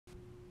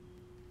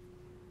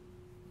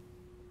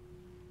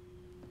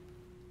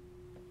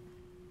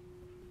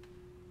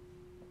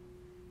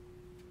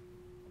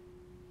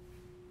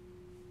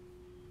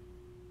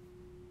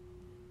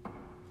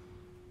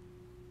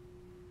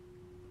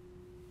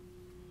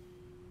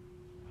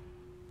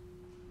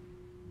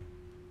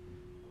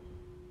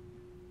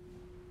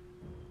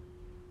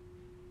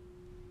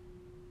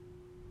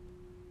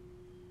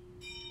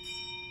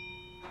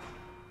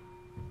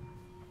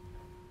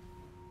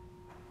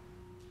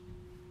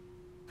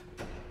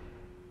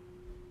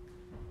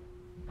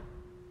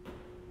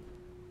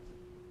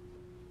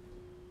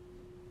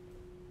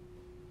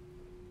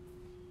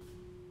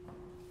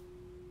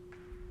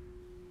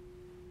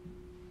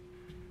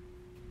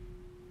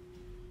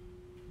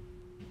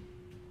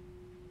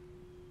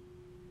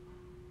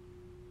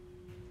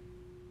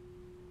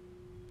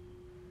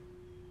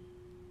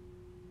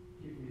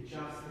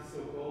justice, O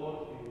God,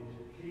 and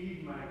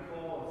plead my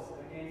cause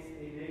against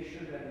a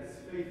nation that is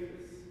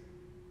faithless.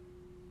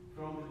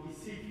 From the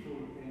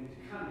deceitful and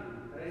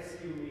cunning,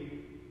 rescue me,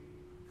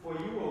 for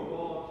you, O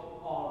God,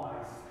 are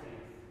my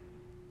strength.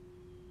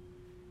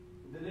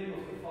 In the name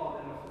of the Father,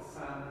 and of the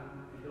Son,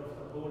 and of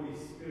the Holy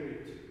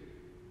Spirit.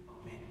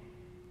 Amen.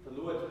 The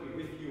Lord be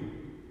with you,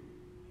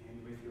 and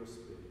with your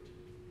spirit.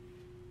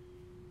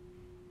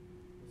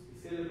 As we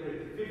celebrate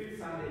the 5th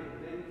Sunday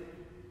of Lent,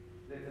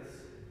 let us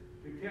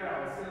prepare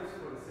ourselves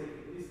for the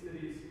sacred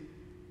mysteries.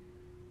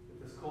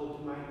 Let us call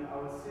to mind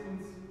our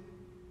sins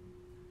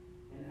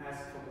and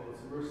ask for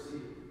God's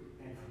mercy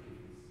and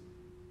forgiveness.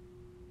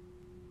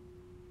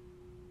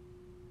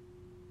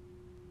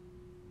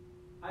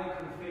 I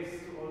confess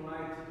to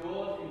Almighty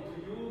God and to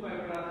you, my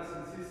brothers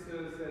and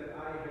sisters, that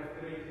I have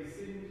greatly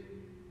sinned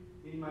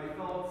in my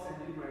thoughts and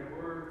in my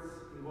words,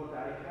 in what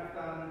I have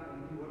done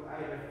and in what I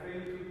have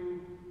failed to do,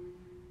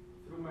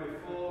 through my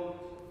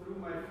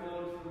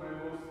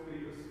most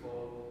grievous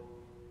fault.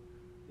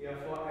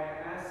 Therefore I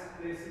ask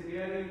Blessed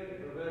Mary,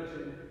 the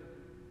Virgin,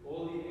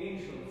 all the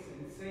angels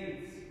and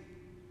saints,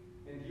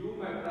 and you,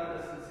 my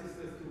brothers and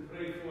sisters, to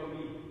pray for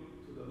me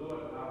to the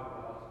Lord our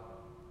God.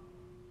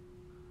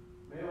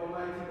 May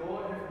Almighty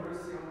God have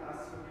mercy on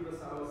us, forgive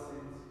us our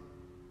sins,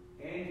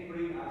 and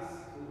bring us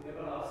to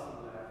everlasting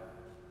life.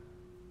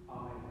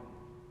 Amen.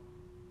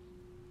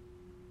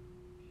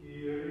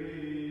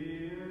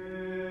 Kyrie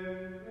eleison.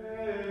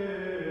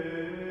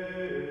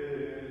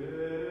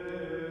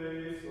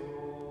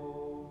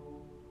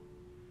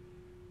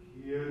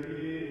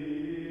 Kyrie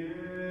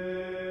eleison.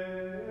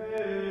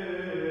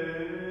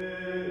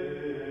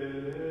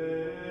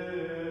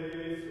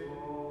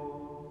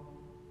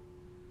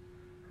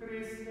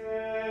 Christe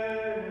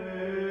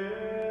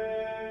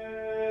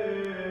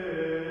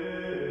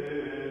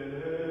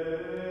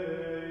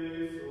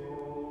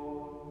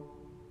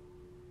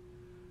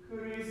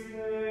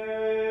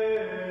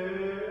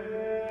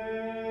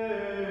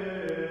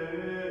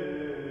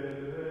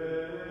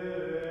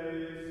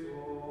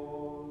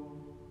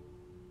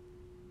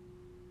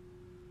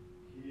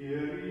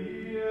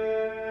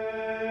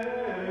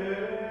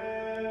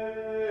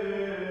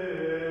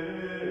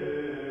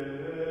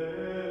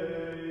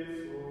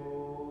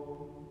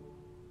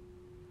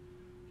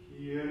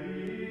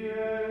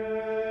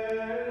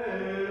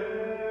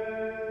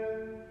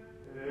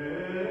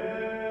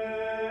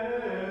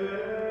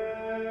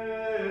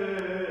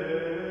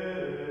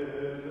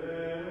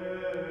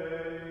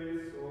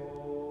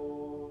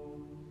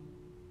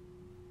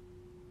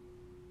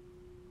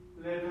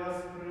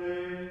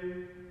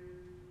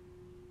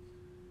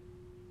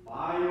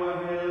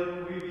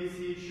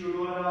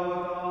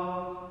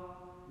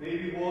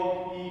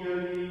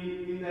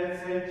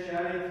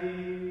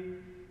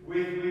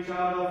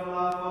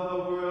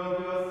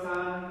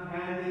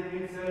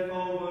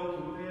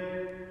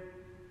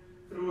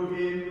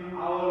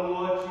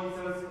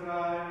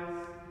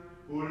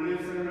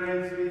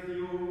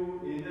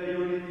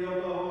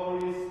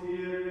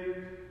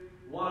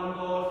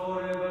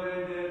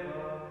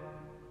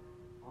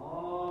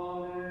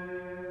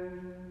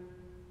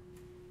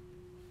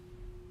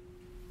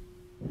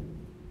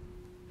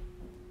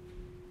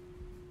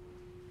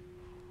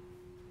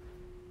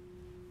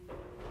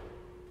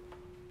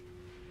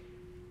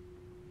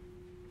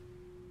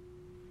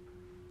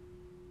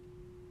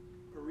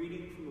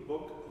reading from the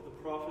book of the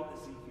prophet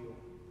Ezekiel.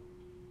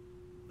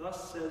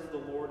 Thus says the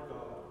Lord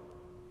God,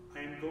 I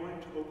am going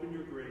to open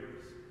your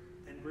graves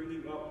and bring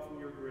you up from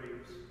your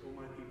graves, O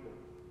my people.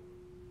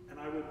 And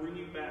I will bring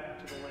you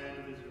back to the land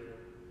of Israel.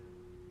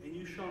 And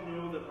you shall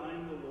know that I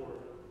am the Lord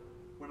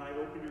when I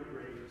open your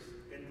graves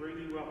and bring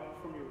you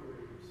up from your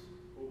graves,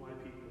 O my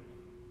people.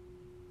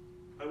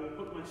 I will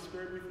put my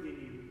spirit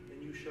within you,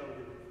 and you shall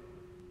live.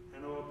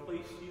 And I will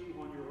place you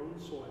on your own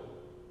soil.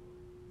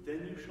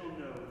 Then you shall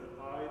know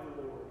that I,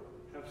 the Lord,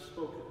 have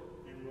spoken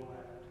and will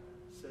act,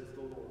 says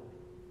the Lord.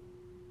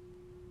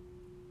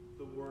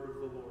 The word of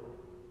the Lord.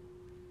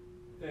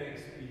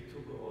 Thanks be to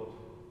God.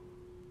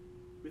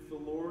 With the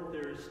Lord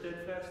there is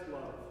steadfast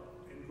love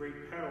and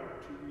great power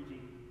to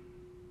redeem.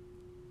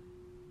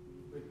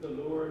 With the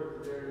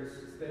Lord there is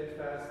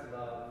steadfast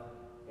love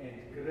and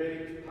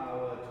great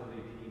power to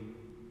redeem.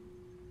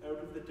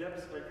 Out of the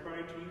depths I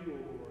cry to you, O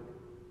Lord.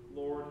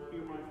 Lord,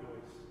 hear my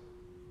voice.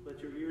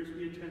 Let your ears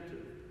be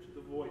attentive to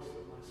the voice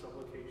of my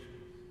supplications.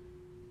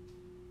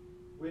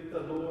 With the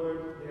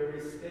Lord there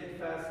is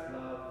steadfast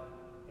love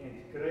and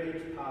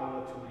great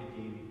power to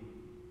redeem.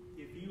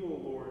 If you,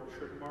 O Lord,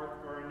 should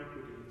mark our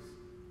iniquities,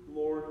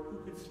 Lord, who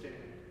could stand?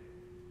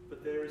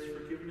 But there is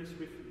forgiveness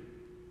with you,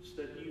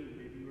 so that you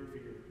may be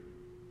revered.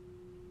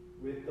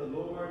 With the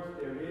Lord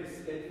there is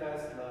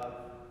steadfast love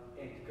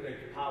and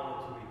great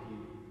power to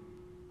redeem.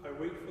 I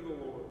wait for the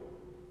Lord.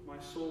 My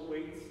soul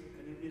waits,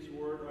 and in his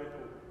word I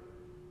hope.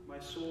 My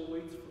soul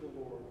waits for the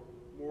Lord,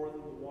 more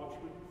than the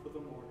watchman for the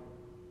morning.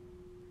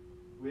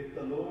 With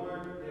the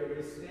Lord there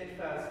is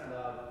steadfast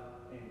love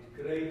and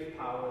great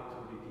power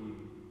to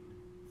redeem.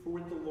 For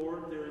with the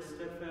Lord there is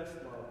steadfast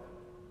love,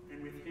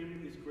 and with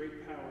him is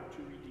great power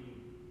to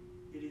redeem.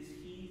 It is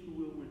he who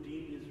will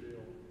redeem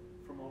Israel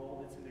from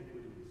all its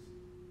iniquities.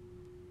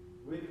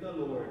 With the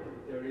Lord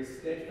there is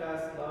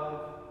steadfast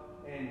love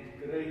and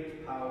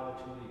great power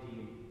to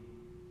redeem.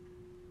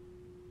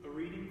 A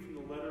reading from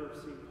the letter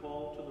of St.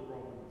 Paul to the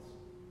Romans.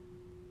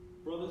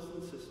 Brothers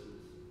and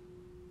sisters,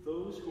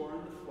 those who are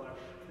in the flesh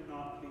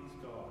cannot please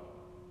God.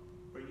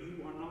 But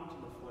you are not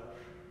in the flesh,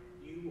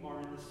 you are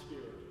in the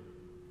Spirit,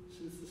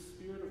 since the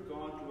Spirit of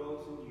God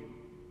dwells in you.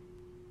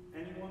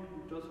 Anyone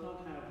who does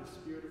not have the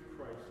Spirit of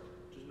Christ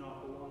does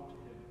not belong to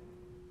him.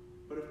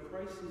 But if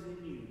Christ is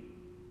in you,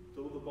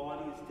 though the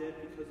body is dead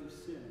because of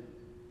sin,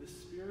 the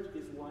Spirit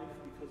is life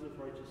because of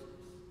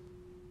righteousness.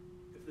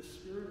 If the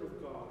Spirit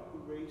of God,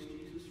 who raised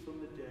Jesus from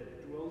the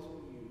dead, dwells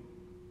in you,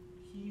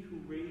 he who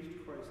raised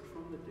Christ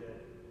from the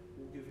dead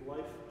will give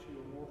life to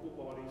your mortal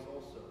bodies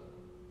also,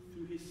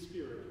 through his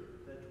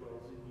Spirit that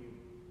dwells in you.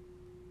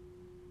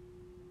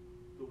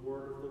 The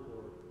word of the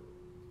Lord.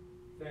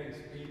 Thanks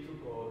be to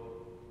God.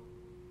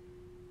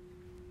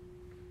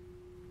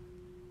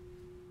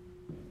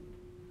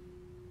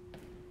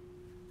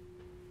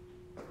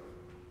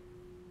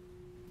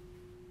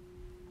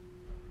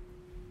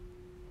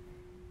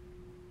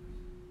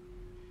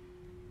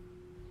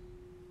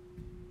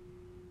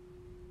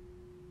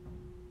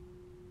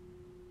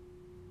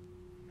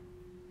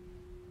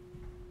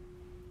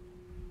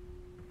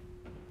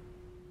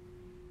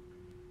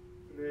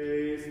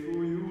 Praise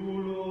to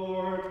you,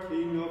 Lord,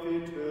 King of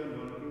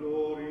eternal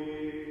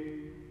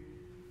glory.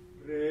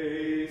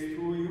 Praise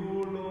to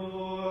you,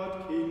 Lord,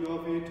 King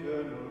of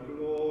eternal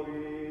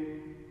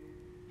glory.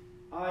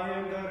 I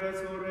am the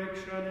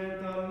resurrection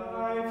and the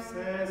life,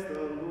 says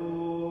the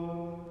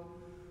Lord.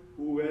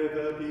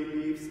 Whoever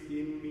believes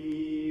in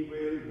me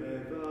will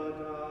never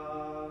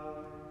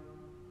die.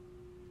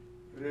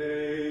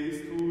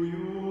 Praise to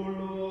you,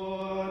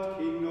 Lord,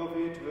 King of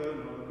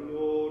eternal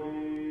glory.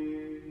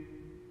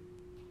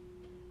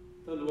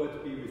 The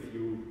Lord be with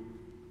you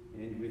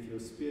and with your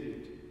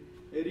spirit.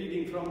 A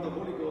reading from the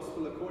Holy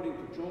Gospel according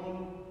to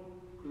John.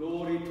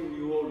 Glory to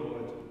you, O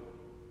Lord.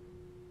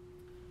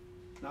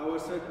 Now a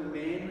certain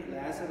man,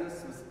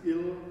 Lazarus, was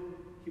ill.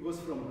 He was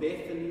from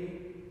Bethany,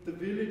 the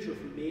village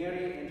of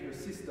Mary and her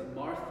sister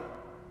Martha.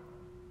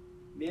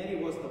 Mary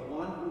was the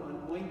one who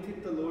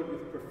anointed the Lord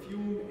with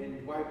perfume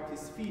and wiped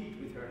his feet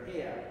with her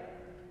hair.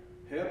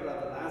 Her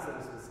brother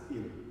Lazarus was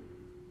ill.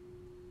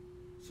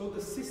 So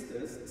the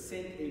sisters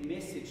sent a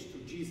message to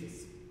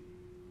Jesus.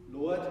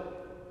 Lord,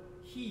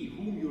 he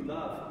whom you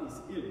love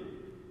is ill.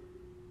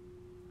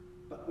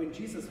 But when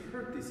Jesus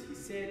heard this, he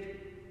said,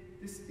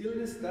 this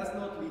illness does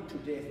not lead to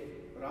death.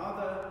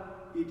 Rather,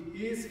 it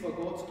is for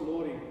God's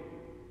glory,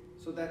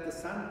 so that the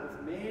Son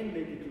of Man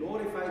may be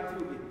glorified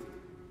through it.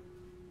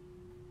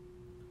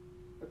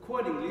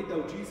 Accordingly,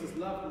 though Jesus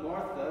loved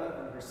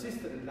Martha and her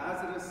sister and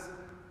Lazarus,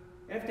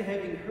 after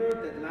having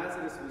heard that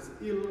Lazarus was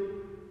ill,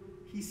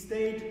 he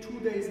stayed 2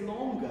 days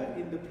longer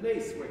in the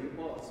place where he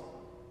was.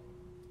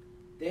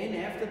 Then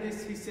after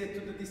this he said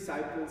to the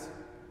disciples,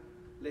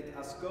 let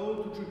us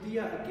go to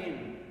Judea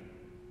again.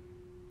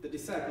 The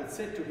disciples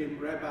said to him,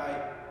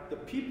 Rabbi, the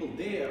people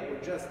there were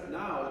just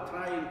now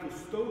trying to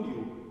stone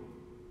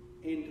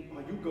you, and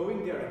are you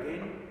going there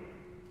again?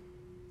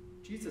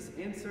 Jesus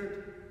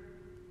answered,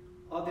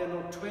 are there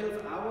not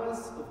 12 hours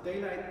of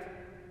daylight?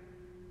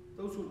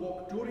 Those who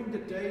walk during the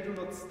day do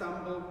not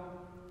stumble,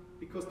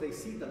 because they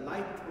see the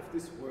light of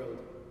this world.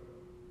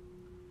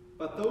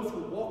 But those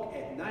who walk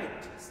at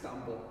night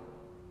stumble,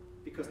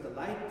 because the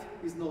light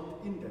is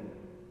not in them.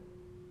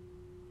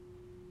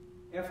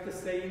 After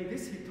saying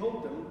this, he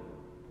told them,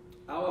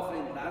 our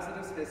friend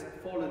Lazarus has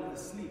fallen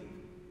asleep,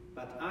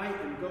 but I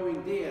am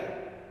going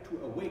there to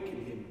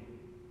awaken him.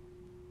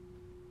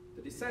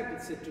 The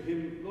disciples said to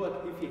him, Lord,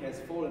 if he has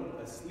fallen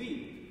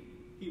asleep,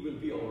 he will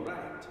be all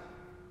right.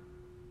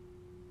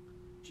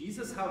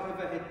 Jesus,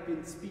 however, had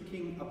been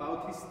speaking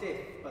about his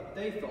death, but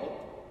they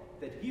thought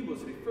that he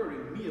was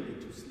referring merely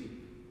to sleep.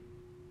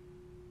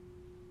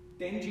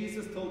 Then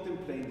Jesus told them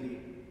plainly,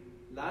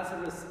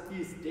 Lazarus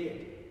is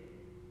dead.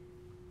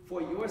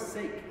 For your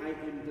sake I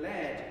am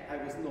glad I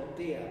was not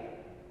there,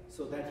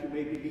 so that you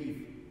may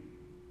believe.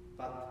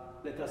 But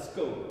let us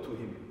go to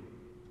him.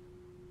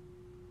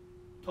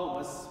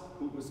 Thomas,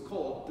 who was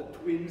called the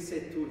twin,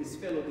 said to his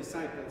fellow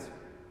disciples,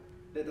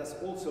 let us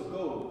also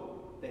go,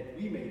 that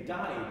we may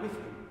die with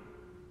him.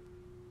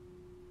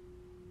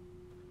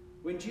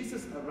 When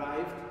Jesus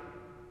arrived,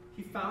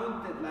 he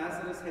found that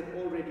Lazarus had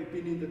already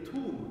been in the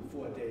tomb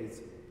 4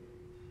 days.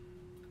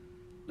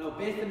 Now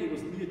Bethany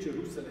was near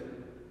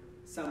Jerusalem,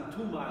 some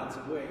 2 miles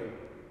away,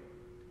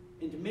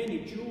 and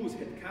many Jews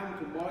had come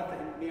to Martha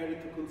and Mary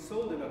to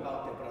console them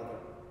about their brother.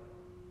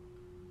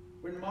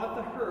 When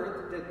Martha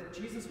heard that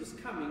Jesus was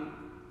coming,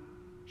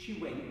 she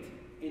went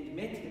and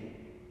met him,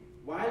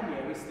 while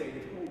Mary stayed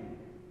at home.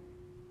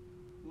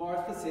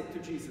 Martha said to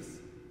Jesus,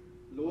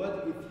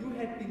 Lord, if you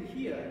had been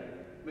here,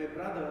 my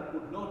brother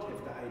would not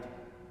have died.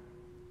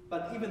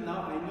 But even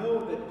now I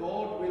know that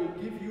God will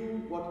give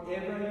you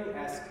whatever you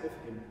ask of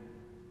him.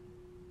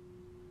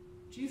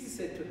 Jesus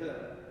said to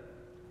her,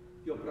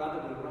 your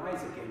brother will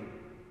rise again.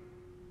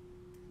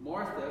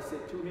 Martha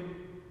said to him,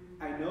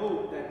 I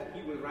know that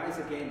he will rise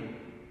again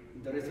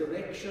in the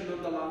resurrection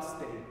on the last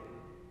day.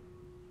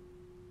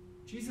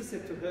 Jesus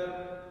said to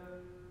her,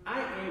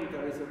 I am the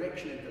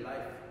resurrection and the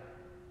life.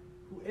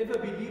 Whoever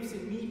believes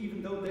in me,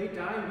 even though they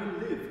die,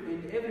 will live,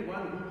 and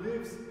everyone who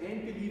lives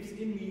and believes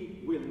in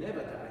me will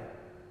never die.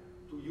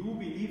 Do you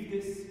believe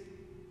this?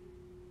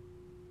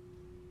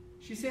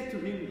 She said to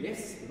him,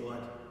 Yes, Lord,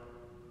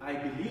 I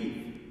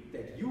believe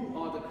that you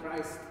are the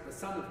Christ, the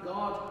Son of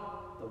God,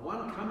 the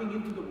one coming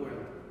into the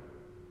world.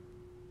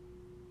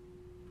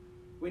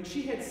 When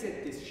she had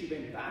said this, she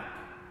went back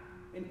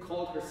and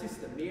called her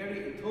sister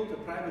Mary and told her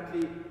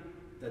privately,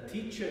 The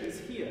teacher is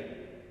here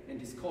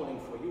and is calling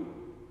for you.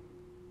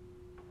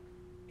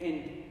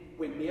 And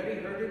when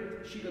Mary heard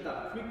it, she got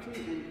up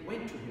quickly and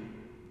went to him.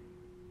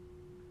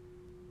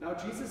 Now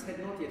Jesus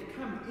had not yet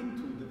come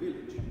into the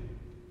village,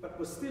 but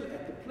was still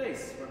at the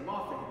place where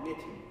Martha had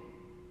met him.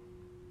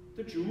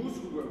 The Jews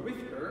who were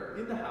with her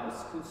in the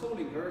house,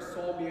 consoling her,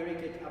 saw Mary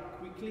get up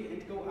quickly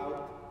and go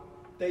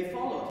out. They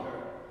followed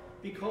her,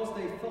 because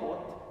they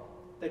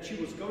thought that she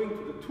was going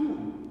to the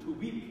tomb to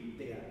weep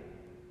there.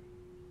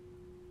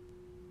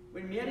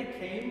 When Mary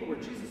came where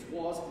Jesus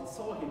was and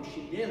saw him,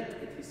 she knelt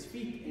at his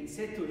feet and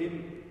said to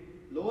him,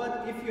 Lord,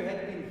 if you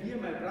had been here,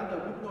 my brother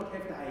would not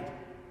have died.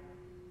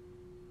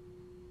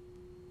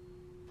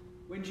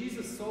 When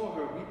Jesus saw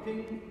her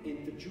weeping,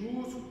 and the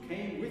Jews who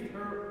came with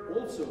her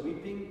also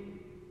weeping,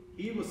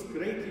 he was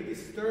greatly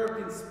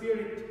disturbed in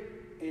spirit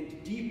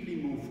and deeply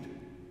moved.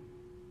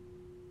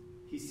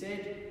 He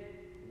said,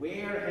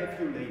 Where have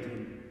you laid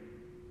him?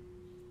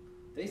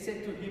 They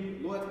said to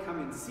him, Lord, come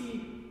and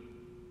see.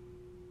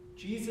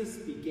 Jesus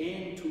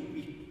began to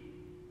weep.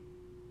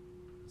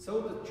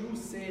 So the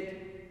Jews said,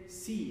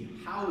 See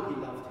how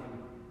he loved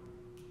him.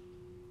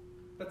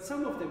 But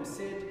some of them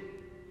said,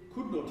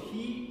 Could not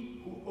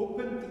he who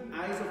opened the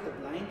eyes of the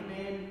blind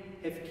man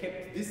have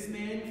kept this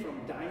man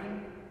from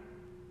dying?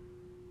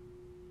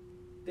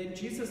 Then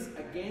Jesus,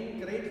 again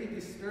greatly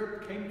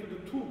disturbed, came to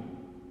the tomb.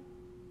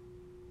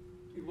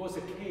 It was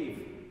a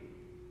cave,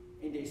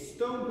 and a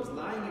stone was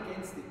lying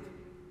against it.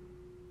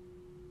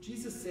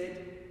 Jesus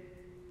said,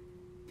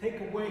 Take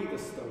away the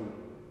stone.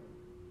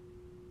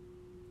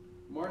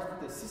 Martha,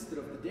 the sister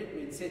of the dead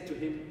man, said to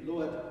him,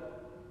 Lord,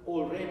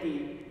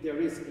 already there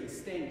is a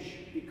stench,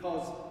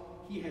 because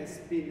he has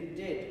been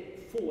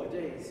dead 4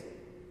 days.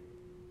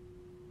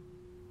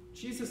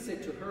 Jesus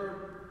said to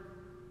her,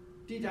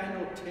 Did I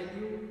not tell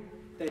you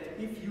that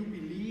if you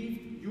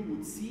believed, you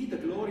would see the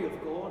glory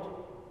of God?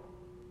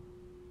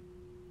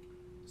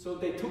 So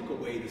they took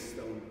away the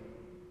stone.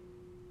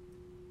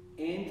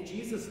 And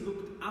Jesus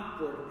looked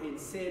upward and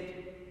said,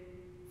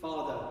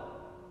 Father,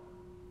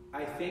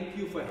 I thank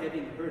you for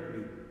having heard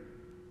me.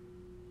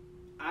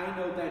 I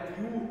know that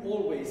you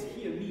always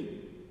hear me,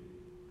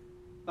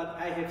 but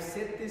I have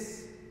said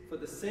this for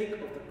the sake of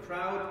the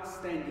crowd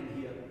standing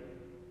here,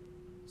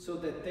 so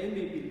that they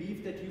may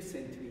believe that you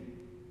sent me.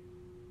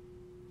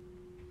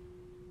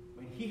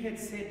 When he had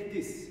said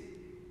this,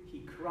 he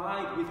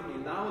cried with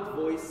a loud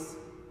voice,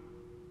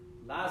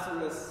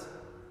 Lazarus,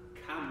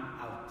 come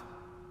out.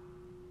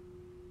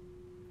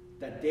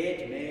 The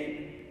dead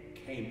man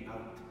came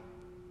out,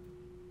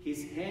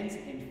 his hands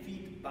and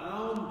feet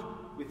bound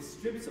with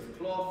strips of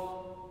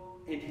cloth,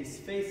 and his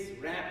face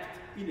wrapped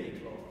in a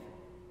cloth.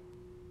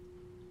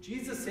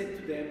 Jesus said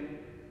to them,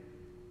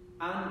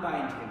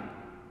 Unbind him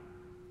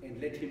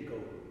and let him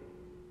go.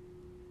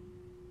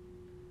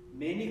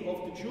 Many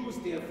of the Jews,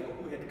 therefore,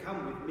 who had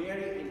come with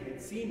Mary and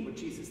had seen what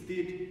Jesus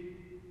did,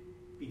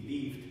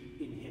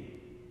 believed in him.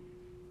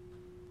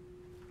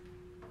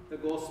 The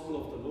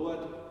Gospel of the Lord.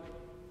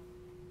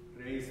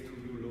 Praise to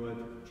you, Lord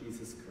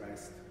Jesus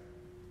Christ.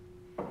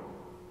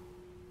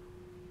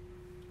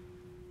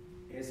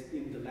 As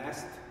in the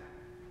last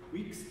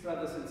weeks,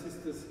 brothers and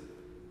sisters,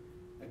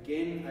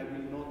 again, I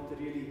will not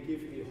really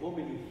give a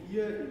homily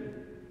here in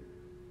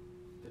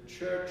the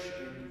church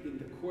and in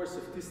the course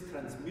of this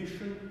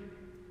transmission,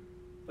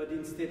 but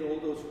instead all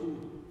those who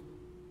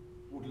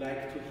would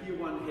like to hear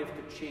one have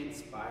the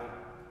chance by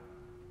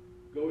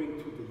going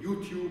to the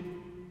YouTube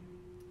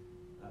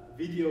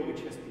video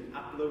which has been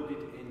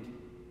uploaded, and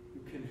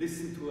you can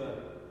listen to a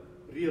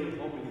real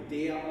homily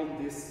there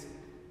on this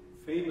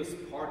famous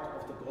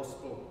part of the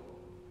Gospel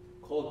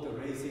called the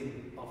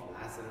raising of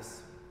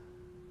Lazarus.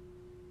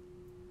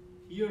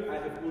 Here I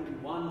have only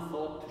one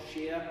thought to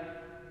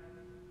share,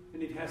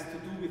 and it has to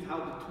do with how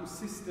the two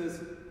sisters,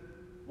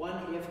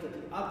 one after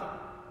the other,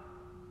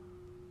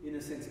 in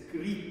a sense,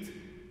 greet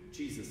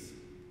Jesus,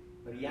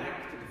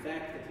 react to the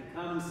fact that he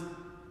comes,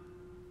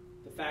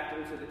 the fact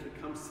also that he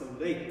comes so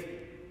late.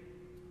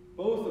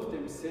 Both of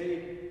them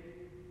say,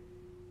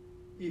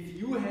 if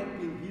you had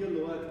been here,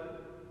 Lord,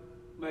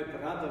 my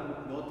brother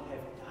would not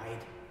have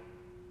died.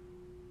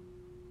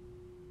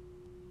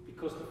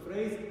 Because the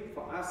phrase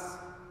for us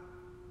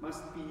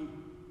must be,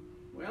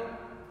 well,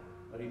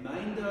 a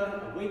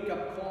reminder, a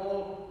wake-up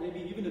call,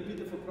 maybe even a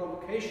bit of a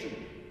provocation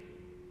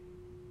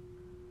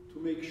to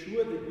make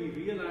sure that we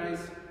realize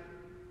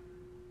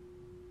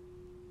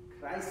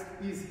Christ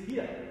is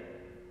here.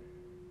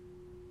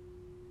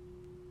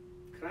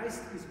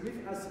 Christ is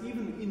with us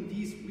even in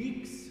these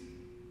weeks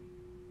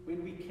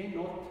when we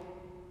cannot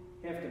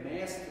have the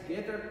Mass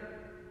together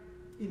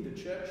in the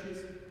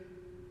churches.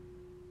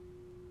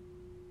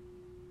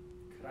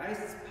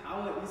 Christ's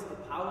power is a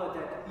power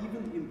that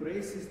even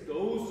embraces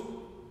those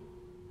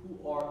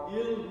who are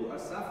ill, who are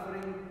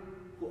suffering,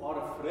 who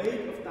are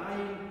afraid of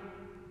dying,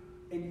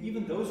 and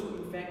even those who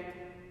in fact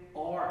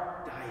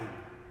are dying.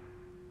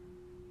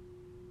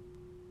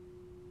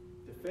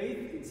 The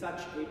faith in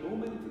such a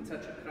moment, in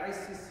such a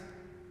crisis,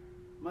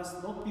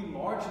 must not be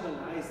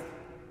marginalized,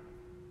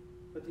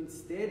 but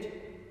instead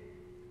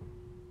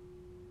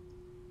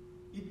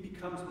it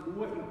becomes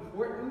more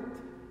important,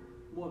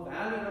 more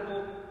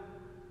valuable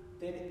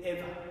than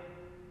ever.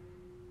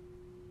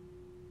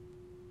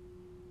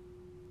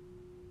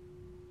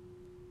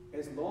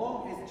 As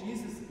long as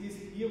Jesus is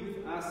here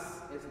with us,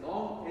 as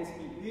long as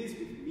he is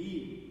with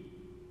me,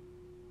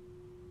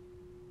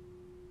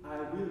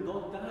 I will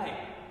not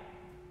die.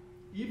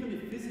 Even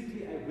if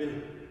physically I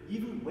will,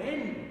 even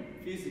when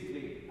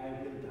physically I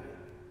will die.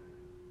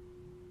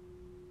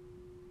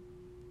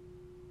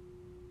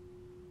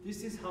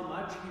 This is how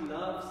much he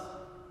loves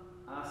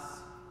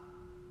us,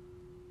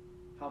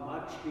 how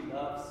much he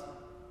loves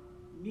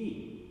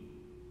me,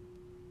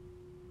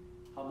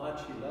 how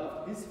much he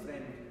loved his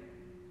friend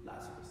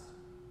Lazarus.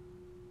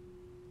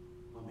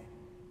 Amen.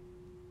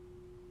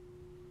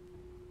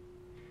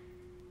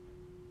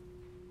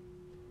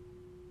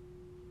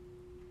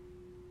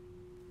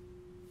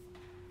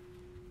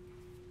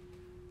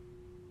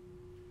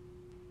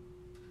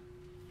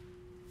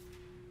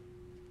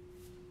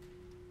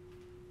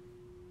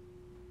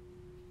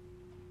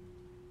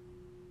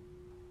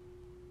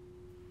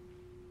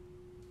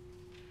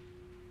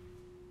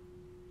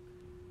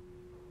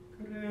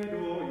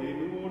 Credo in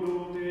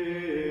unum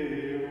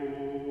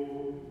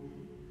Deum,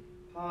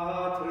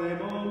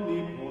 Patrem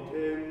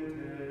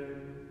omnipotentem,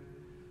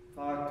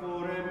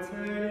 Factorem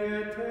celi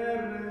et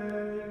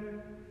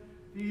terrae,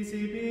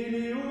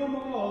 visibilium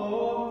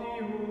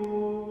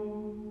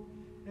omnium,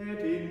 et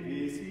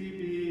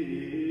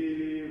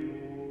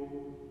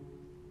invisibilium,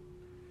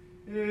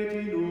 et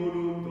in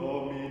unum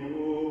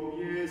Dominum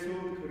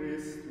Iesum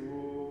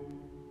Christum,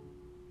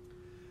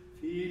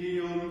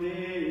 Filium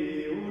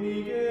Dei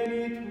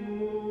unigenitum,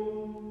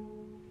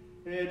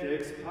 et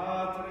ex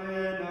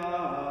Patre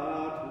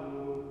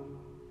natum,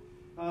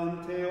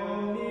 ante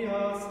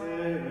omnia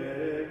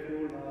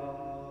saecula,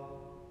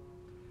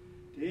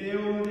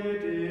 Deum de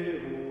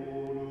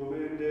Deum,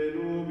 lumen de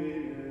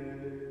lumine,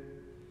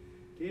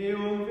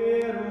 Deum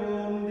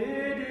verum de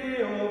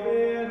Deo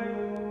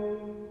verum,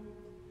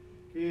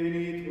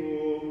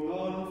 genitum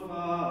non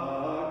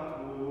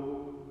factum,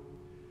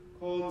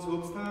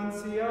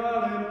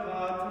 consubstantialem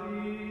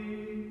Patri,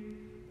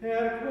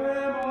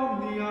 perquem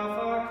omnia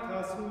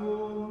facta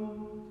sunt,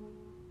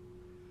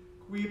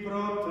 qui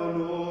propter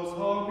nos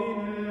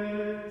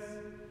homines,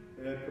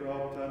 et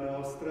propter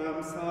nostram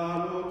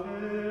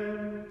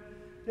salutem,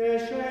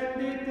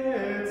 descendit de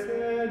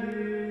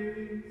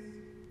celis,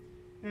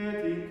 et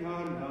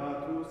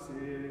incarnatus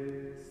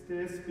est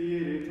de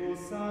Spiritus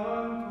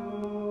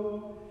Sancto,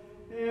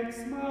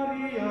 ex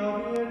Maria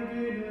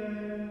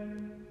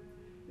Virgine,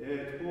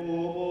 et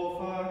homo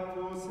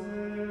factus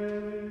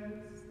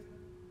est.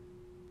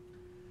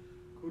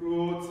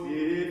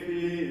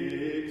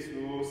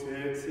 Crucifixus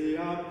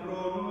etiam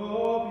pro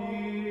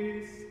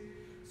nobis,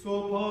 so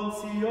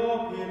Pontio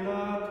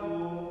Pilato,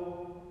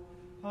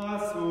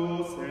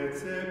 passus et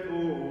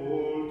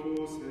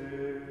sepultus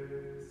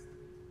est.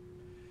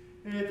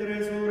 Et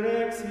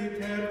resurrexit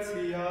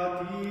tertia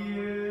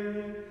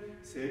die,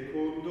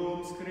 secundum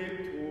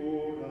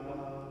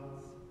Scripturas,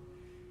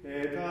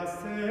 et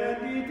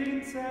ascendit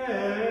in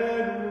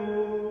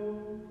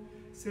caelum,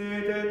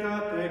 sedet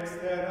ad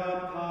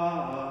dexteram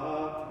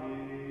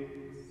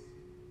Patris,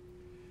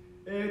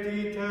 et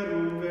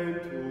iterum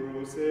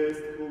venturus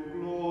est cum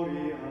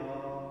gloria,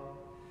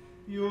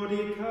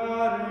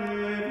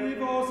 judicare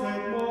vivos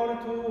et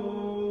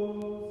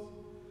mortuos,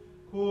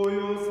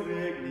 cuius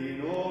regni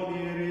non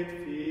erit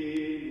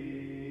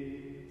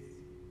finis,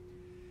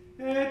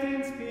 et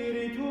in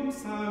Spiritum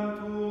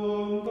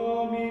Sanctum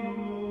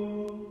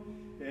Dominum,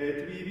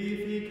 et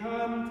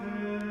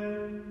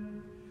vivificantem,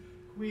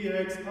 qui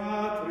ex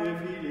Patre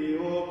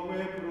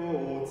Filioque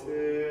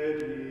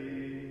procedit,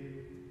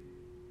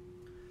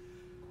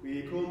 qui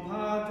cum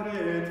Patre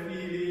et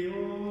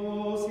Filio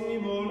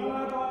simul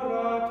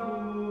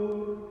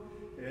adoratur,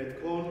 et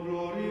con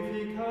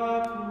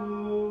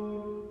glorificatur,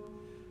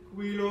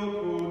 qui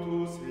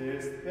locutus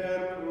est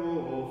per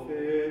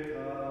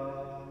prophetas,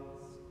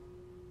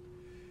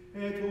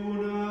 et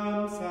unam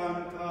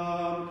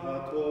sanctam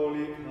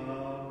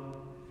catholicam,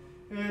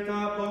 et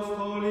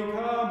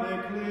apostolicam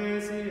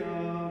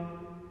ecclesiam,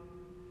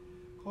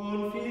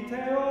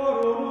 confiteor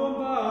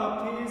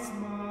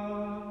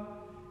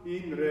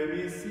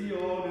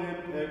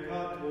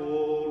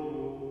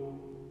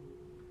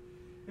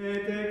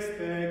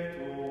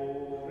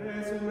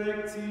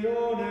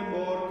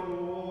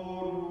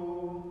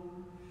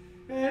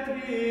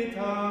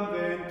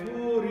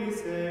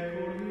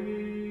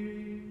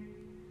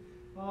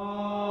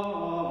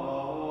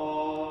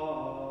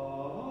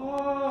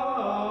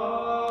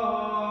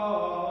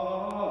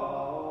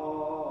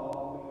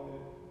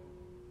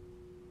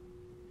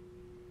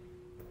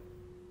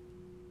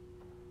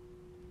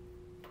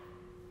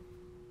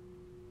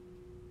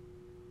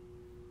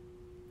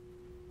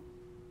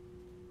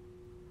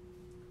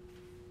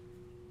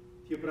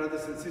Dear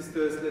brothers and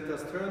sisters, let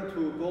us turn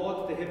to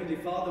God, the Heavenly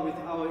Father, with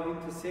our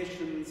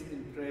intercessions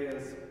and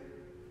prayers.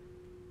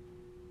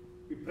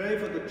 We pray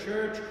for the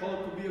Church,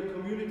 called to be a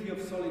community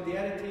of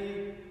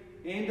solidarity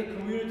and a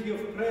community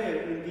of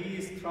prayer in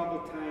these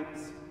troubled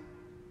times.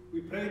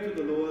 We pray to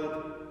the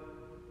Lord.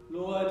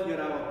 Lord,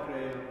 hear our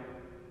prayer.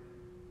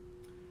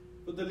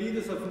 For the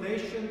leaders of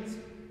nations,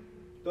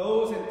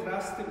 those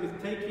entrusted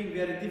with taking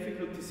very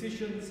difficult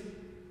decisions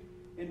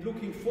and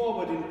looking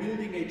forward in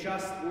building a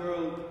just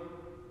world,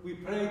 we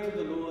pray to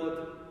the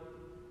Lord.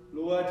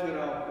 Lord, hear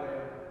our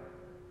prayer.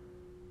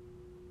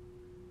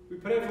 We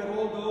pray for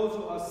all those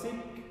who are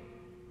sick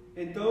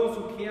and those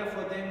who care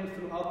for them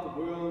throughout the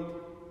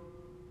world.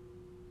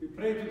 We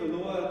pray to the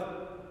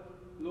Lord.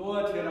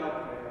 Lord, hear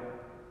our prayer.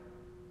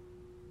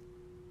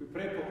 We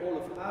pray for all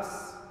of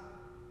us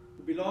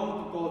who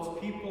belong to God's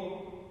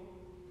people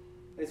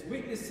as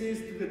witnesses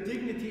to the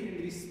dignity and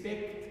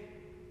respect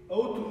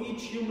owed to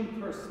each human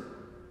person.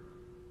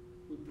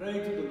 We pray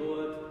to the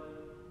Lord.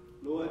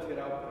 Lord, hear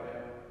our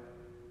prayer.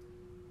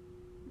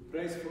 We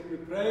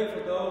pray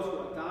for those who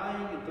are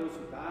dying and those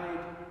who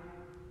died,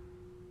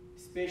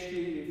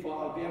 especially for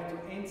Alberto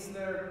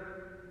Enzler,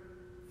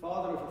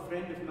 father of a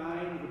friend of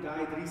mine who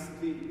died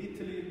recently in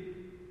Italy,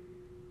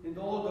 and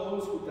all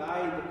those who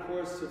die in the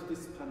course of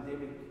this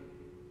pandemic.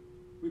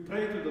 We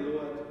pray to the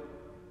Lord.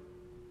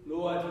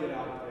 Lord, hear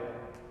our prayer.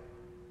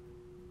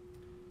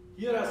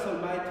 Hear us,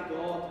 Almighty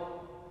God.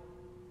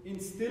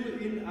 Instill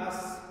in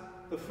us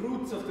the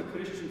fruits of the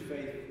Christian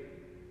faith.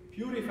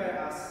 Purify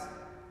us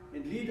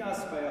and lead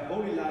us by a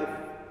holy life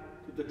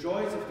to the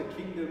joys of the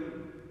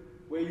kingdom,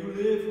 where you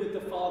live with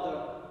the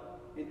Father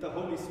and the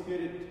Holy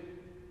Spirit,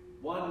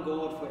 one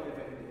God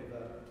forever and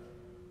ever.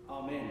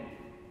 Amen.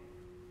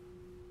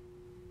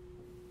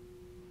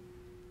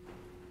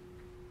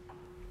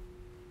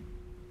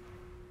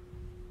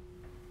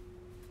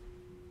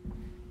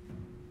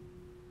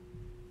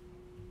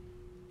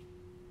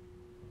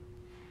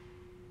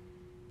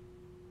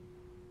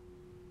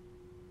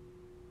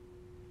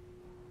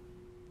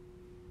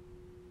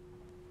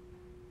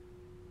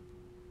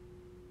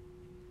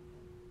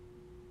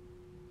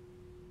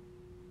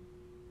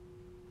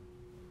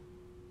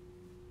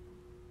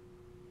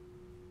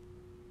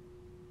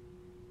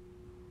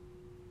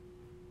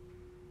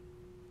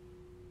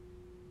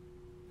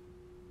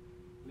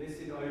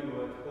 Blessed are you,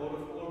 Lord, God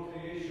of all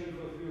creation,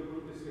 for through your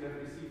goodness we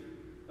have received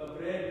the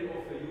bread we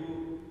offer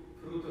you,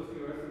 fruit of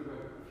the earth and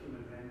work of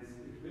human hands.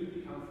 It will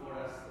become for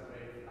us the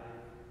bread of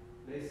life.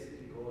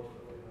 Blessed be God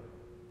forever.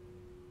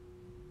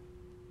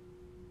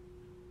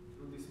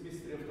 Through this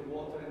mystery of the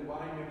water and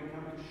wine, may we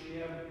come to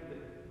share the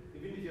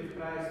divinity of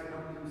Christ, who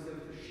humbled himself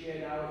to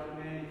share our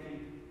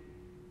humanity.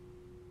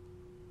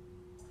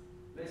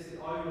 Blessed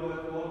are you,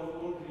 Lord, God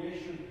of all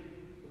creation,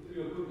 for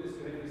through your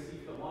goodness we have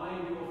received the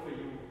wine we offer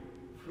you,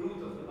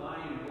 fruit of the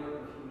vine and work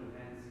of human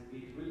hands.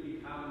 It will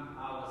become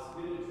our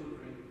spiritual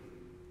drink.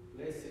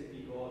 Blessed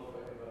be God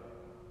forever.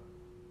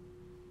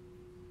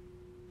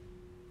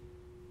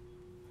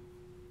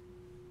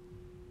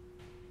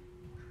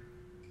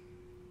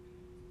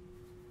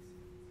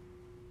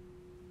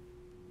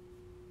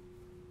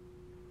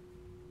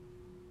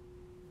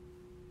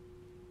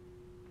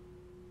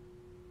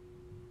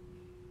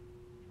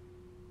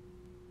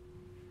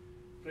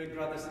 Pray,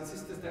 brothers and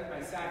sisters, that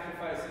my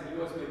sacrifice and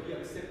yours may be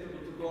acceptable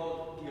to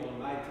God, the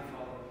Almighty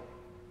Father.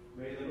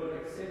 May the Lord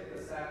accept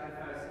the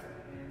sacrifice of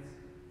our hands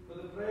for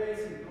the praise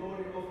and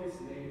glory of his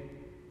name,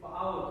 for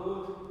our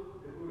good,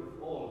 the good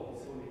of all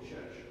his holy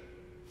church.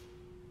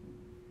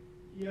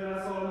 Hear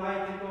us,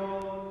 Almighty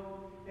God,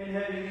 and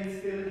having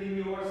instilled in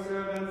your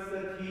servants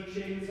the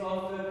teachings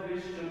of the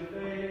Christian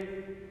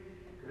faith,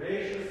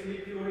 graciously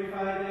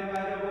purify them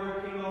by the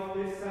working of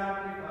this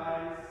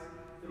sacrifice,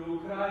 through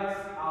Christ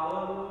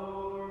our Lord.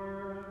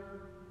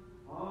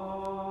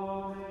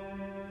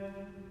 Amen.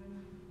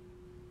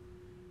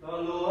 The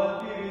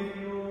Lord be with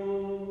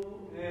you,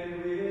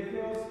 and with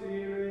your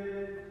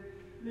spirit.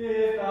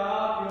 Lift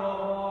up your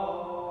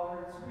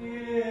hearts, we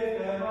lift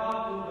them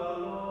up to the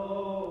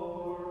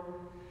Lord.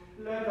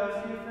 Let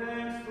us give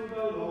thanks to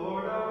the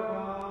Lord our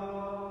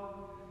God.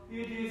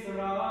 It is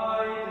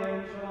right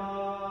and just.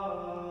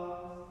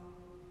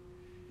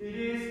 It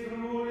is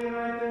truly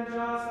right and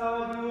just,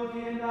 our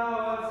duty and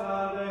our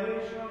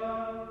salvation,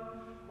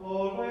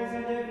 always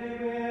and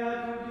everywhere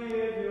to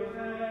give you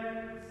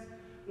thanks,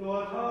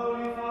 Lord,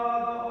 Holy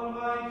Father,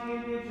 Almighty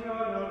and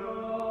eternal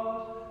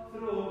God,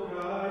 through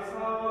Christ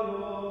our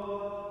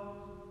Lord.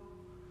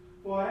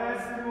 For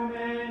as through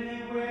men he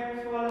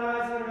wept for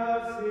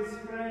Lazarus his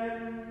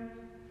friend,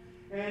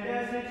 and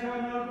as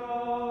eternal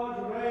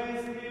God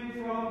raised him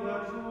from the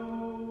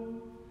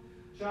tomb,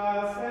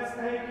 just as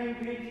taking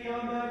pity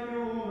on the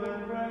human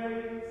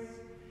race,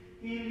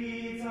 he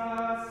leads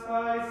us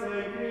by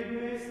sacred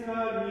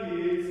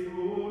mysteries to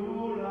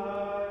new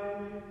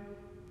life.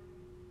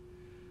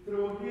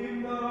 Through him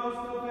the host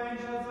of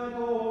angels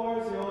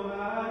adores your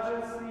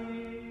majesty,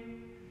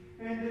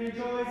 and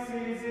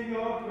rejoices in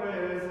your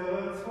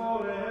presence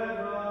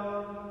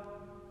forever.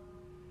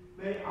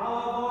 May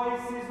our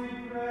voices, we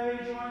pray,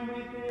 join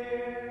with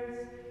theirs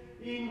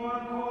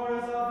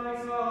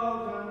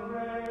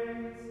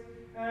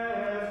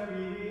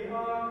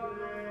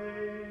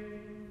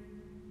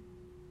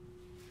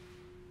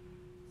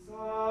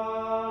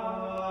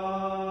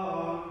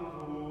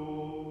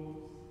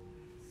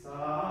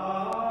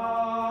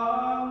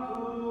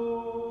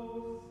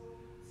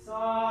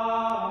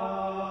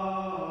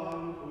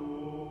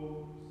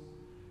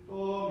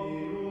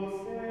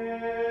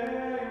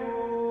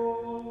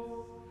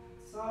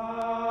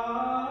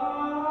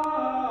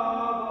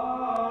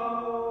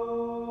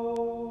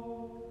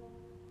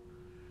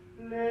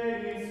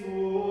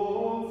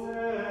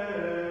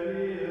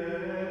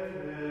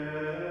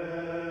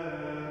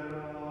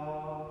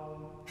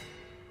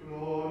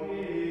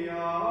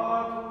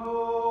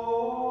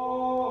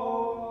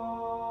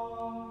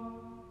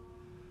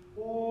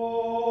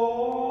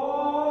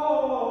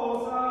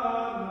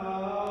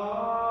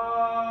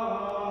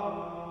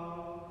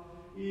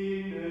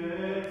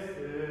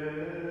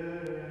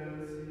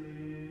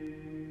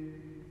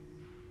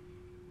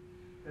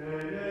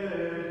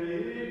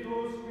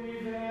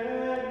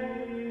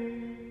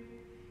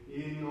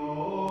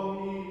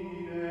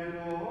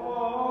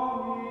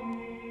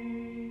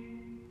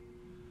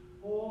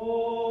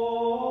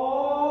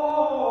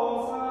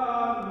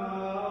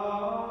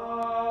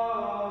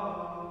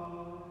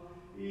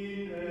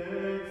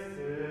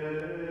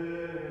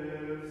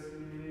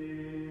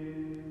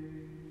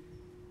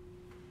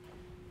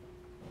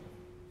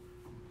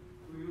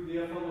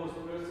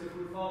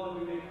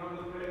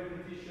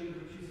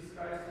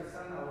Christ, your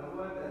Son, our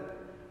Lord,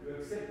 that you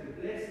accept and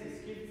bless these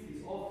gifts,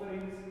 these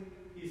offerings,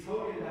 these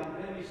holy and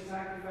unblemished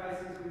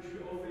sacrifices which we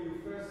offer you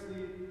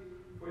firstly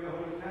for your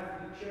Holy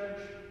Catholic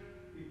Church.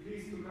 Be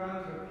pleased to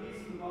grant her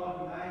peace, to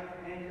God unite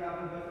and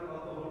govern her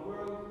throughout the whole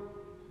world,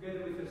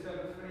 together with your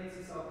servant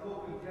Francis, our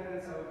Pope, and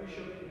Clarence, our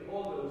Bishop, and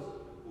all those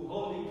who,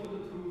 holding to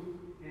the truth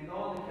and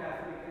all the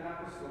Catholic and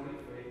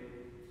Apostolic faith.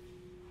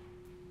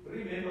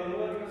 Remember,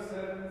 Lord, your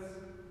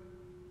servants,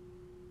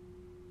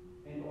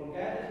 and all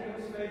gathered here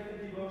whose faith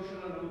and devotion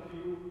are known to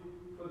you.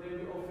 For them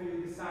we offer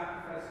you the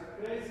sacrifice of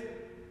praise.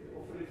 They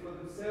offer it for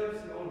themselves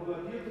and all who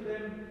are dear to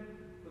them,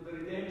 for the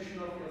redemption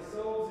of their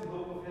souls in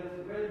hope of health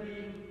and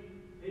well-being,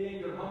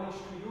 paying their homage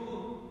to you,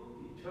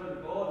 the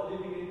eternal God,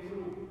 living and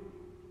true.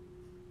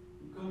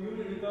 In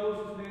communion with those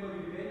whose memory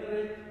we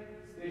venerate,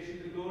 especially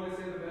the glorious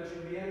and the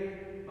Virgin Mary,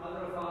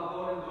 Mother of our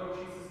Lord and Lord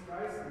Jesus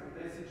Christ, and the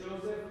blessed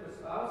Joseph, her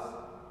spouse,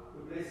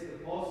 the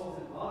blessed apostles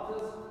and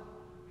martyrs,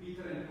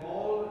 Peter and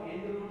Paul,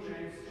 Andrew,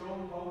 James,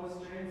 John, Thomas,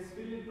 James,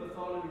 Philip,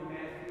 Bartholomew,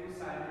 Matthew,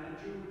 Simon and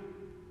Jude,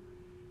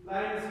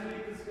 Linus,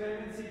 Cletus,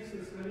 Clement,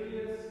 Sixtus,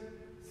 Cornelius,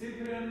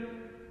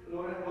 Cyprian,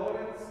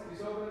 Lawrence,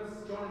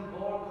 Chrysogonus, John and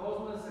Paul,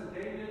 Cosmas and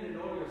Damian,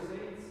 and all your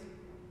saints.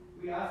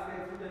 We ask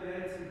that through the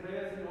merits and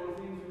prayers in all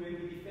things we may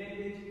be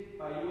defended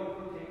by your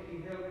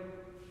protecting help.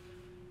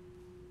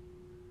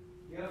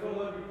 Therefore,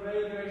 Lord, we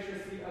pray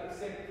graciously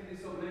accept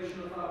this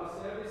oblation of our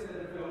service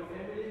and of your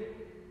family,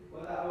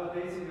 whether our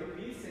days in your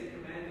peace, and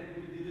command that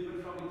we be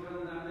delivered from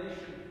eternal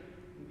damnation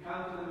and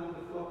counted among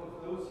the flock of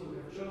those you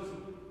have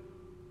chosen.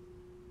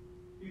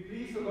 Be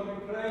pleased, O God,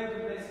 we pray, to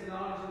bless the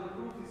knowledge and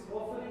approve this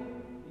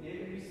offering in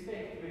every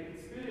respect, to make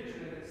it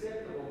spiritual and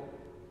acceptable,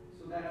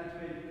 so that it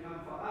may become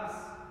for us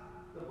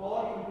the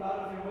body and blood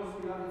of your most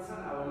beloved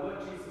Son, our Lord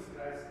Jesus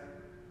Christ.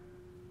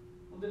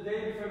 On the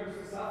day before he was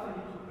to suffer,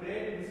 he took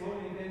bread in his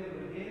holy and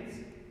venerable hands,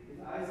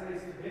 with eyes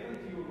raised to heaven,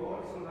 to you,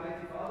 God,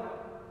 Almighty Father.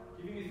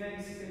 Giving you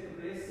thanks, he said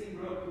the blessing,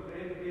 broke the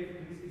bread, and gave it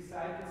to his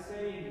disciples,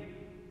 saying,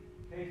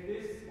 Take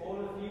this, all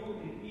of you,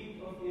 and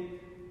eat of it,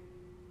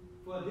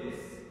 for this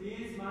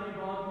is my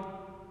body,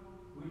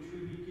 which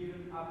will be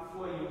given up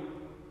for you.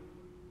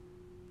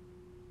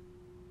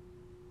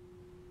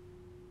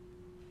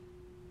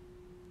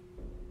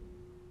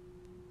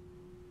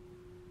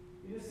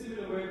 In a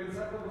similar way, when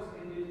supper was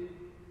ended,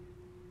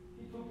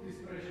 he took this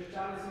precious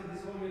chalice in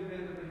his holy and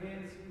venerable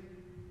hands.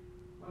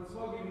 Once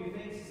more giving you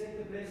thanks, he said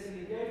the blessing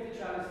and gave the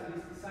chalice to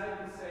his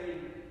disciples,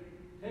 saying,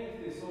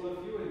 Take this, all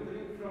of you, and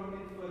drink from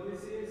it, for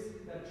this is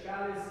the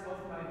chalice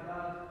of my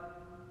blood,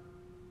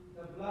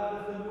 the blood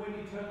of the new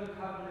and eternal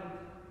covenant,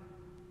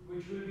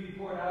 which will be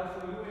poured out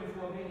for you and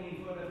for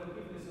many for the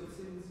forgiveness of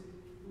sins.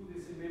 Do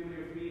this in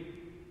memory of me.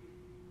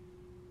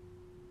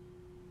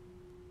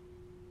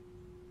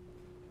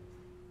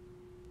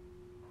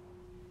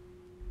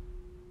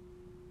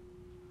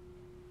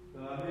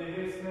 The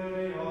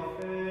mystery of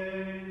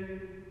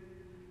faith,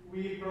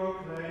 we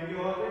proclaim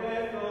your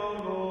death, O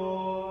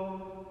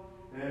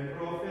Lord, and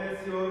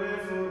profess your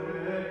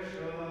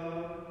resurrection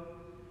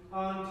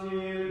until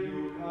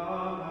you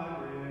come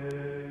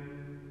again.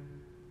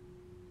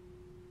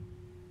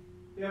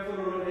 Therefore,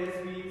 Lord,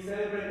 as we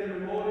celebrate the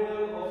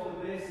memorial of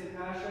the blessed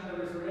passion,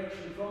 the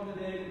resurrection from the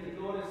dead, and the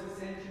glorious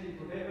ascension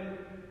into heaven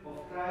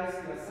of Christ,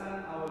 your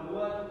Son, our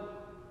Lord,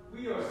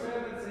 we, your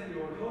servants and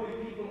your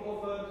holy people,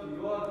 offer to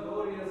your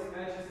glorious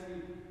majesty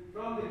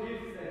from the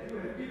gifts that you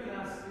have given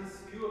us,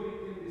 this pure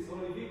victim, this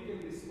holy victim,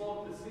 this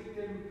spotless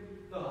victim,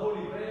 the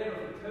holy bread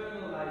of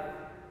eternal life,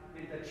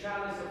 and the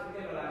chalice of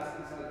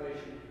everlasting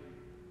salvation.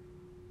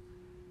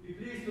 Be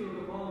pleased to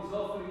look upon these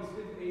offerings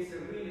with a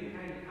serene and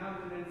kind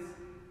countenance,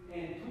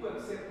 and to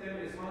accept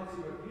them as once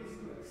you were pleased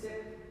to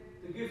accept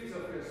the gifts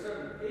of your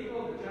servant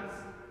Abel the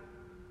just,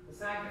 the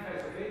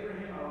sacrifice of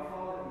Abraham our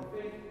father in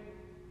faith,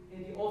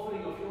 and the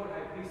offering of your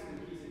high priest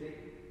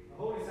Melchizedek, the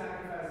holy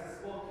sacrifice, the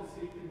spotless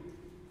victim.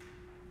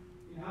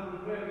 In humble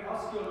prayer we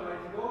ask you,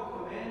 Almighty God,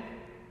 command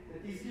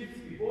that these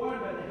gifts be borne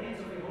by the hands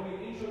of a holy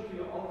angel to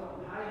your altar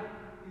on high,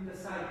 in the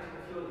sight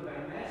of your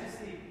divine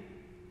majesty,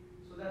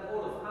 so that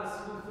all of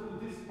us who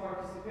through this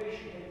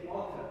participation at the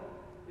altar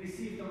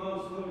receive the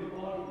most holy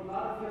body and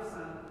blood of your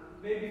Son,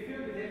 may be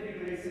filled with every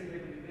grace and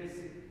heavenly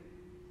blessing.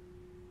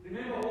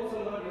 Remember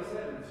also, Lord, your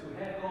servants who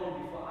have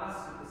gone before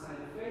us with the sign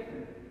of faith,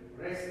 and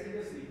rest in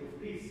the sleep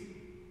of peace.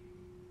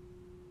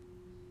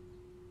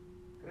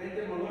 Grant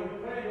them, O Lord, we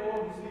pray,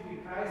 all who sleep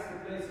in Christ,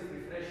 a place of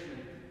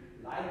refreshment,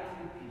 light,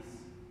 and peace.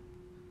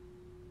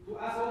 To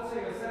us also,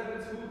 your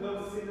servants, who,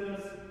 though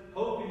sinners,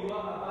 hope in your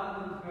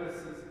abundant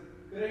mercies,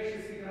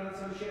 graciously grant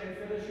some share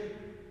in fellowship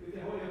with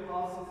the holy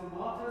apostles and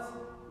martyrs,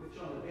 with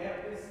John the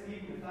Baptist,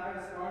 Stephen,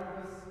 Matthias,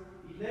 Barnabas,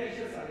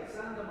 Ignatius,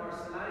 Alexander,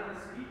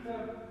 Marcellinus, Peter,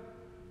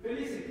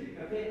 Felicity,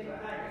 Perpetua,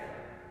 Agatha,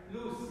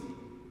 Lucy,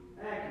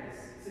 Agnes,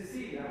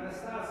 Cecilia,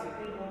 Anastasia,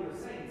 and all your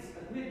saints,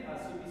 admit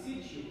us, we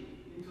beseech you,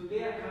 into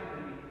their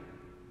company,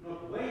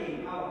 not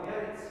weighing our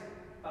merits,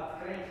 but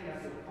granting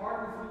us your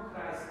pardon through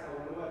Christ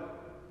our Lord,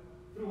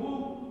 through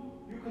whom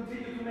you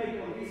continue to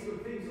make all these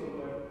good things, O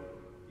Lord.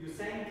 You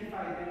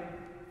sanctify them,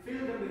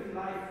 fill them with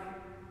life,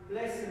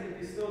 bless them and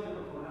bestow them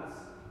upon us.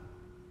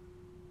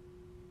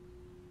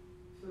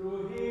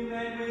 Through him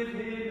and with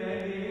him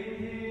and in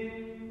him,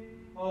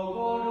 O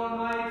God,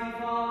 Almighty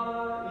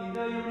Father, in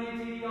the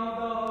unity of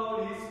the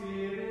Holy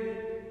Spirit,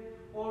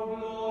 all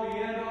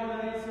glory and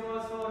honor is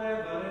yours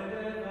forever and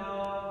ever.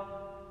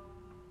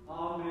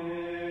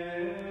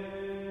 Amen.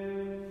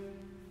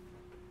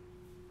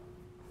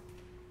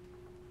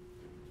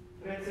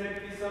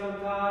 Precepti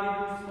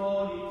salutaribus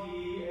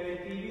moniti et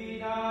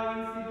divina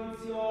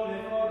institutione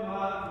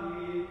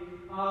formati,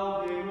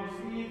 audemus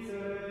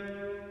dicere.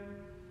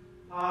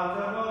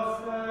 Pater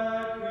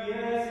noster, qui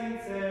es in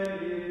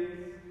celis,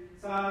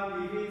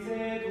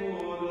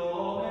 sanctificetur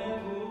nomen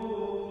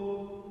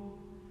tuum,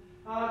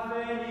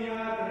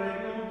 adveniat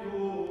regnum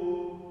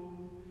tuum,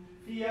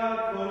 fiat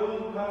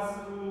voluntas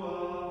tua,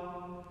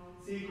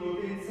 sicut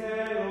in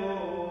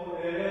cielo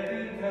et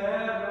in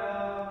terra.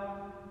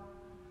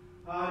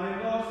 Panem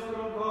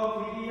nostrum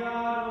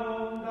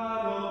quotidianum da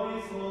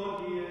nobis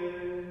hodie,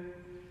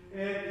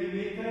 et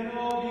dimitte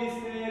nobis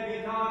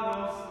debita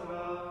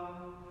nostra,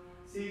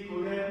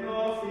 sicut et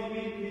nos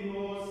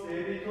dimittimus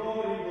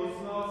debitoribus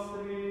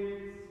nostris,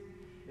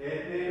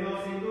 et ne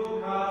nos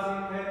inducas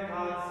in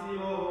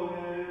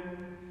tentationem,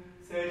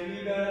 sed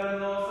libera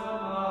nos a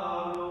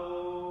malo.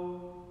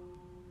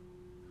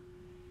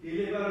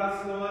 Deliver us,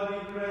 Lord, we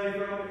pray,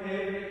 from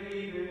every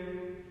evil.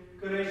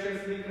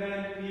 Graciously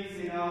grant peace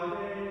in our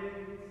days,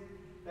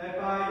 that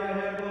by the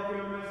help of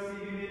your mercy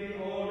we may be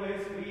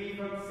always free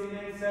from sin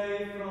and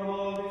safe from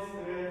all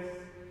distress,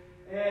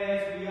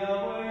 as we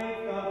await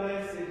the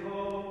blessed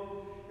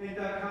hope in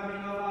the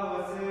coming of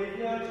our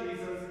Saviour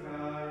Jesus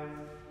Christ.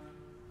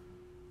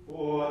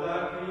 For the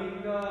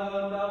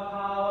kingdom, the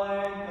power,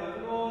 and the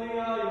glory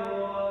are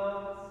yours,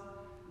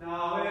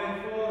 now and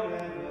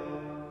forever.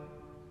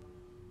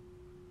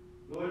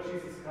 Lord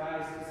Jesus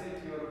Christ, you said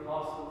to your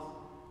apostles,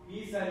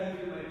 peace I leave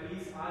you, my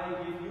peace I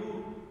give you.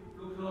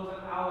 Look not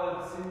on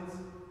our sins,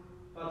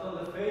 but on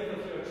the faith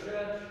of your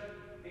church,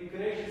 and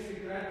graciously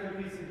grant your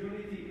peace and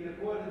unity in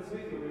accordance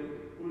with your will,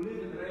 who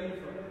live and reign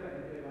forever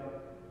and ever.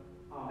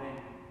 Amen.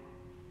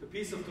 The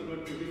peace of the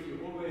Lord be with you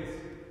always,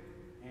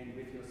 and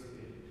with your spirit.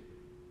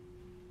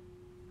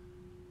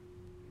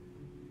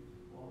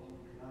 Lord, in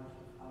the blood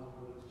of our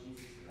Lord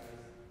Jesus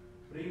Christ,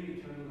 bring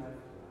eternal life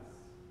to us.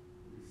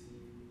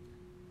 Receive.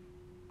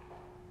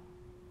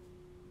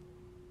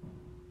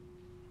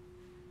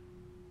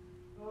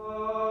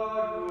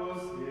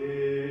 Agnus Dei,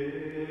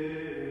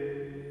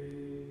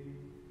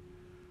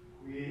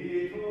 qui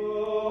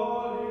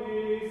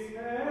tollis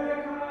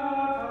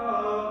peccata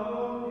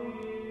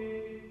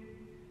mundi,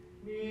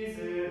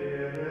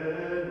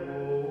 miserere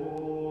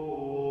nobis.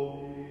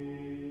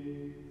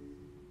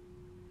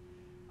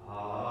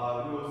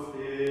 Agnus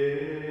Dei,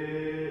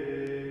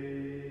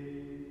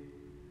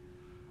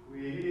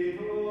 qui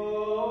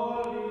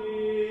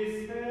tollis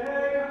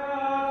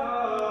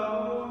peccata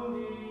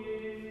mundi,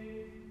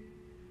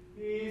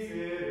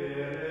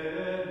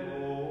 miserere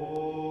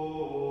nobis.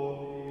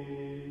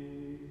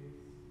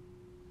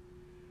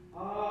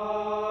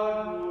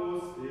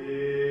 Agnus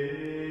Dei,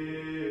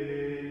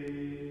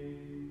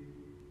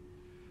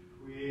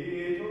 qui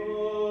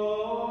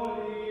tollis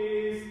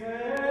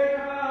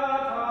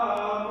peccata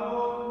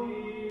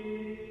mundi,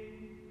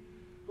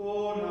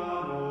 dona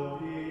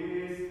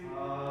nobis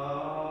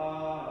pacem.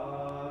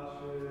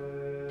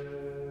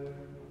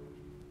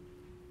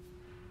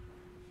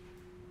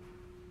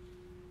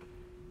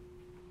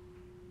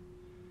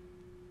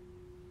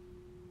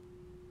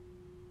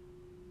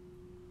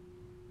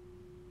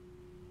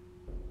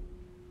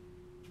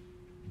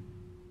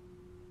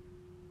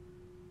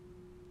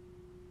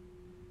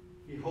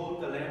 Behold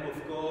the Lamb of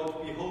God,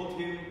 behold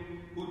him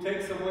who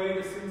takes away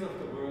the sins of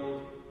the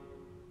world.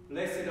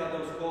 Blessed are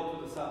those called to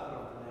the supper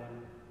of the Lamb.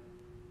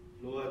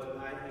 Lord,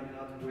 I am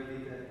not worthy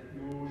that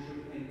you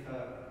should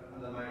enter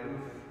under my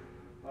roof,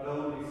 but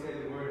only say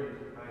the word,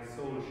 and my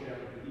soul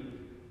shall be healed.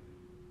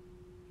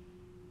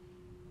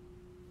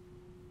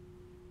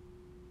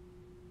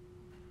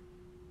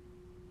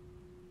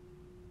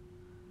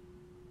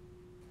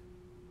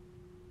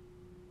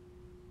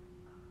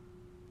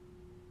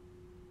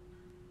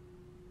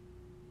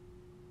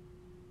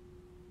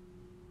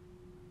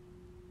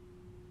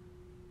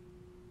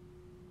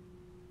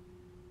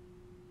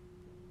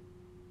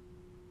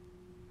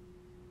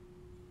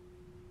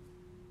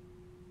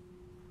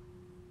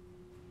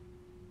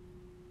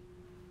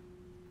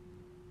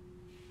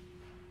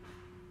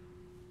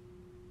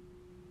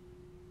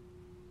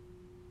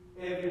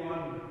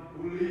 Everyone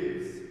who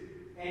lives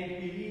and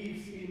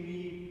believes in me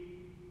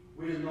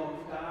will not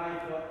die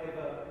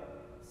forever,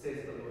 says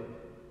the Lord.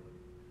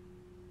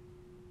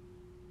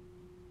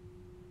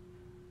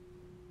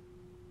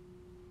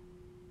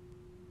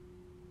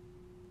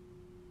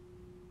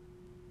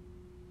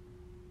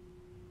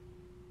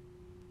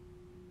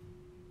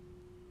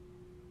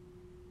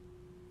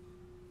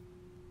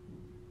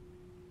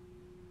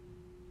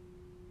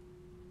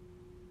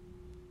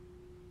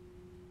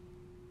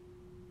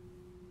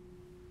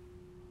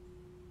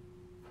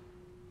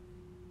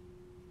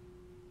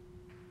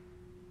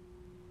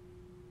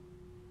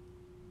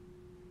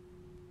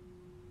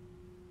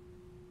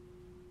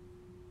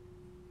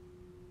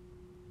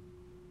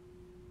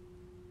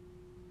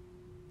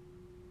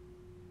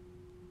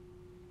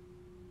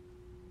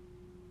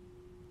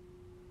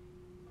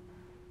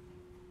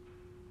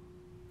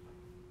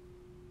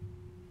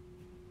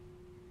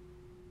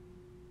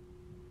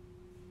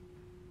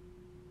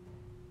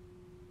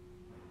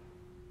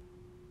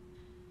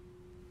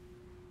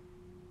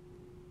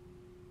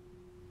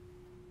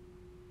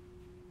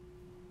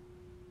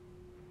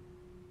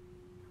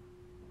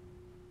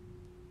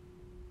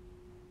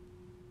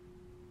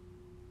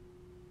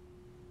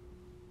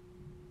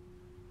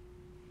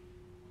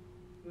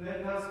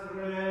 Let us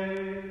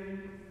pray.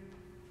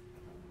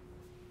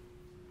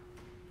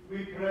 We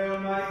pray,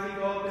 Almighty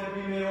God, that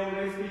we may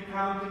always be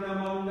counted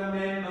among the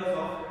members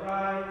of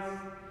Christ,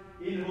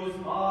 in whose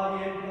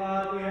body and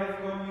blood we have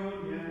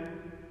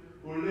communion,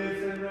 who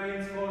lives and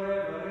reigns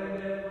forever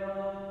and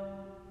ever.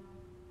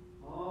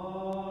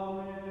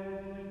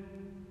 Amen.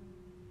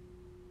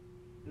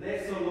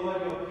 Bless, O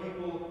Lord, your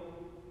people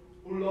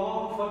who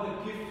long for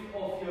the gift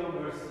of your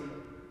mercy,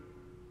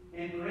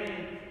 and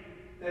grant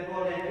that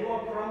what at your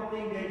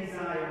prompting they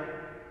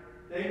desire,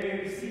 they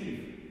may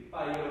receive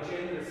by your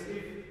generous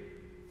gift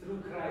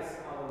through Christ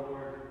our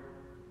Lord.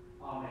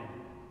 Amen.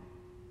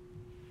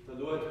 The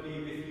Lord be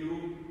with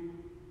you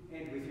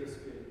and with your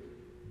spirit.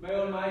 May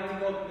Almighty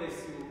God bless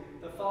you,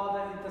 the Father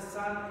and the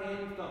Son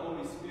and the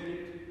Holy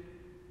Spirit.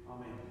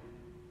 Amen.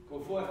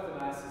 Go forth, the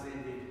Mass is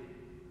ended.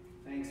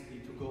 Thanks be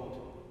to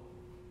God.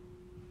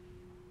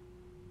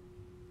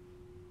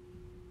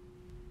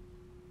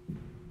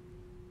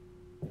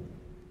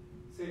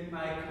 Saint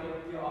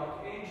Michael, the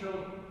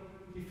Archangel,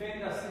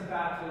 defend us in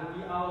battle,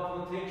 be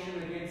our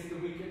protection against the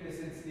wickedness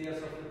and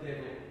snares of the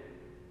devil.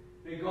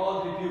 May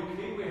God rebuke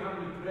him, we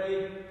humbly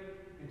pray,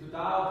 and to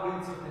thou,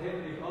 Prince of the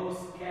heavenly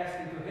host, cast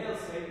into hell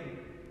Satan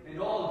and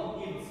all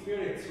the evil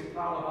spirits who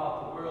prowl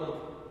about the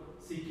world,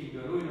 seeking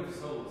the ruin of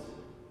souls.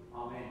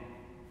 Amen.